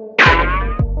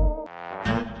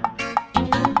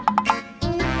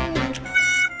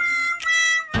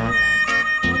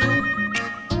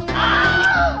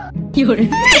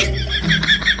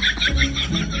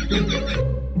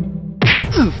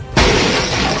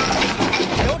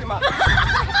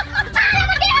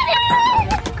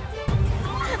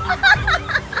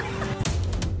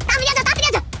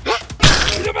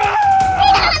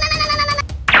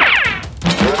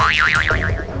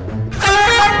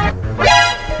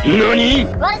 NANI?!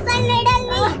 वर्षन नहीं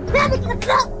डालनी।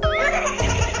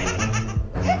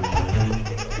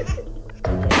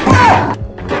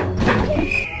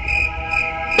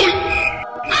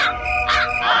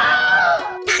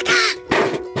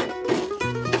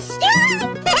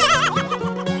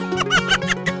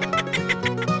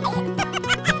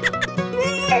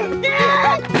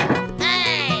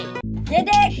 ये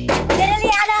देख, तेरे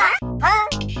लिए आना। हाँ।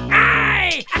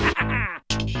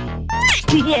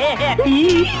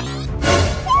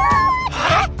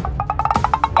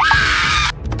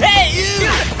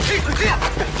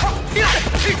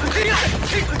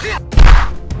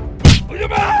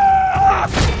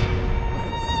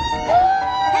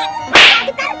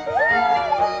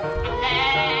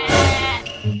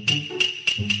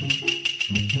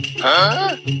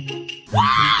 Huh?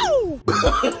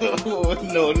 Oh,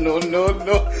 no, no, no,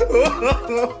 no.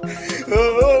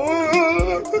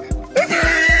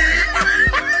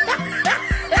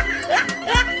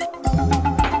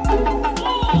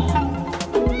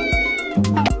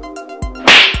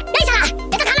 नहीं साला,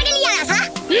 ये तो खाने के लिए आया साला।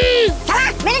 साला,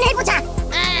 मैंने नहीं पूछा।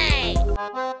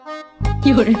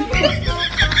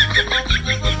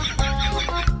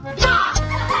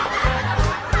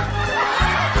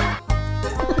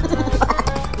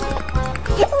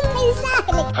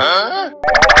 Huh? Hot.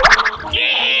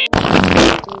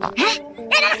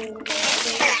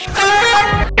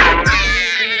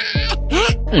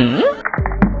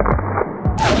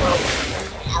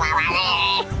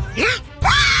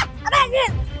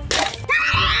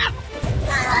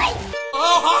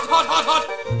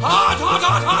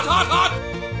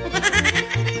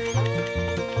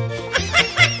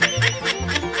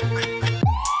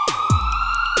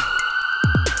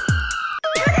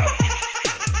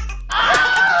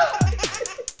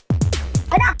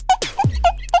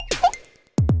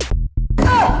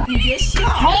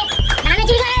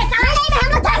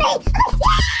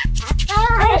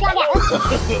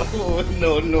 Oh,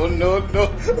 no, no, no, no.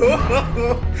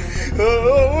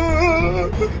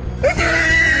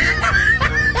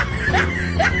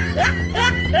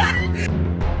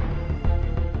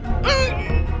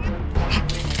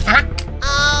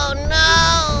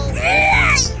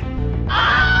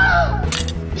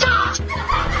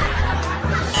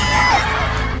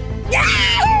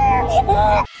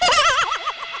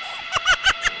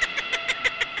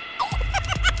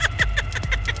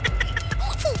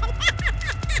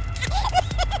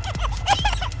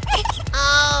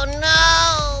 Oh no! Oh no!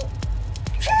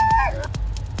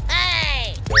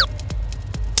 Hey!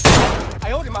 哎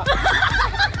呦我的妈！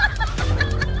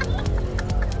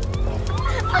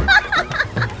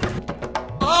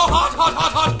 Oh, hot.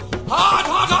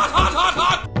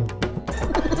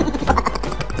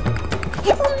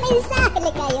 Un mensaje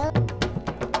le cayó.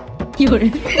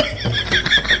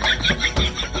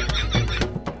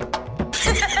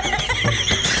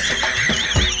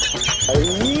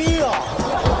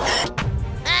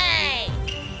 Hey!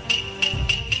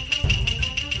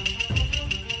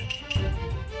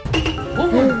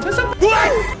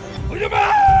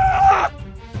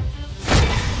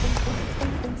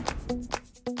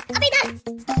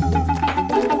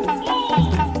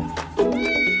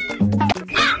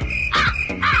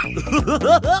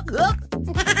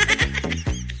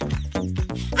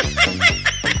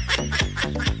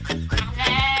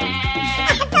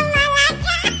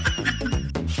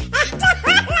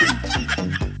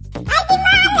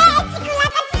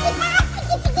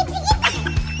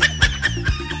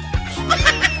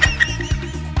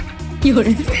 अभी इधर।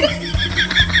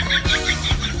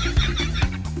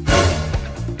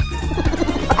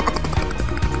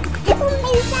 Un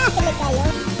mensaje le cayó.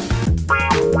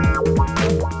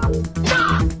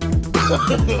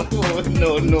 Oh,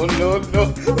 no, no, no, no.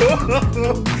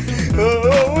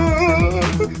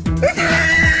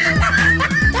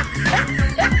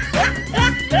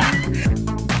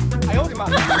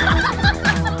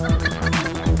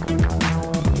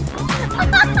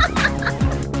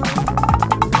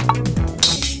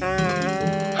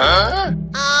 Huh?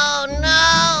 Oh no!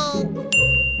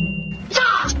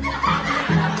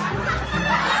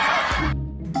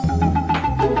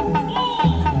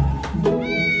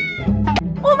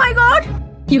 Oh my god!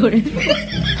 有人。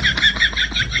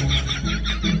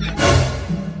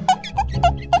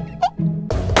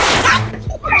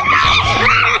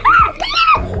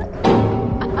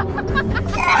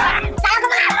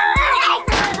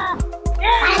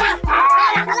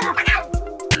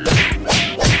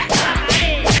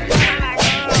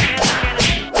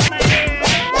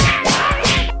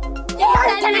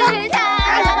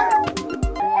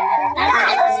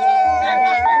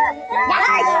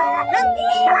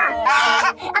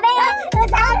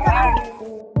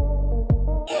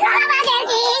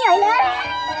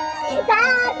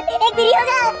एक बीड़ी हो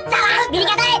जा। बीड़ी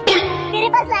कहता है तेरे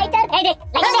पास lighter है, देख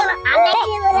लाइटर दे।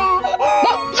 ये बोला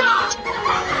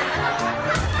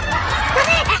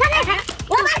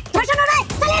वो मत दर्शन हो रहा है,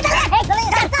 चले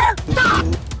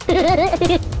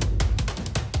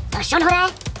दर्शन हो रहा है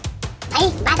भाई,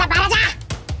 बाजा बाहर जा।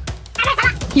 अबे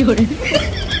साला 有人。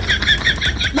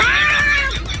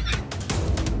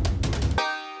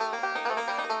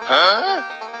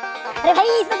 अरे भाई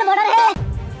इसमें तो बॉर्डर है।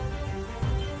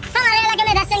 हमारे इलाके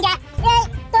में दर्शन क्या ये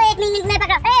तो 1 मिनट में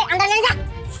पकड़ो। ए अंदर ले जा,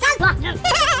 चल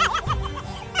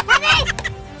अरे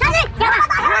अरे क्या बात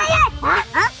है ये? हां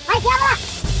भाई क्या बोला?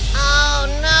 Oh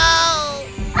no!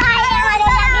 अरे हमारे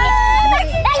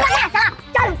इलाके चल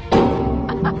चल।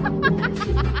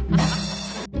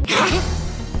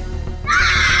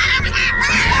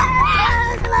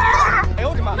哎呦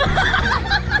我的妈！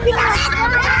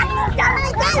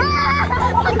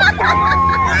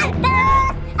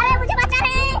 अरे मुझे बचा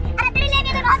रे, अरे तेरे लिए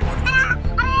भी बहुत कुछ करा।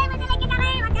 अरे मुझे लेके जा रहे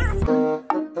हैं, बचा।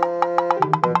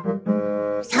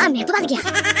 साला मैं तो बच गया।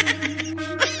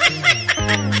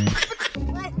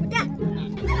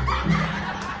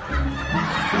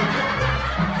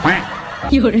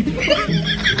有人。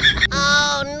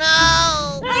 Oh no!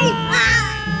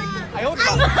 哎呦我的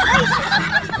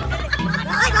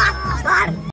妈！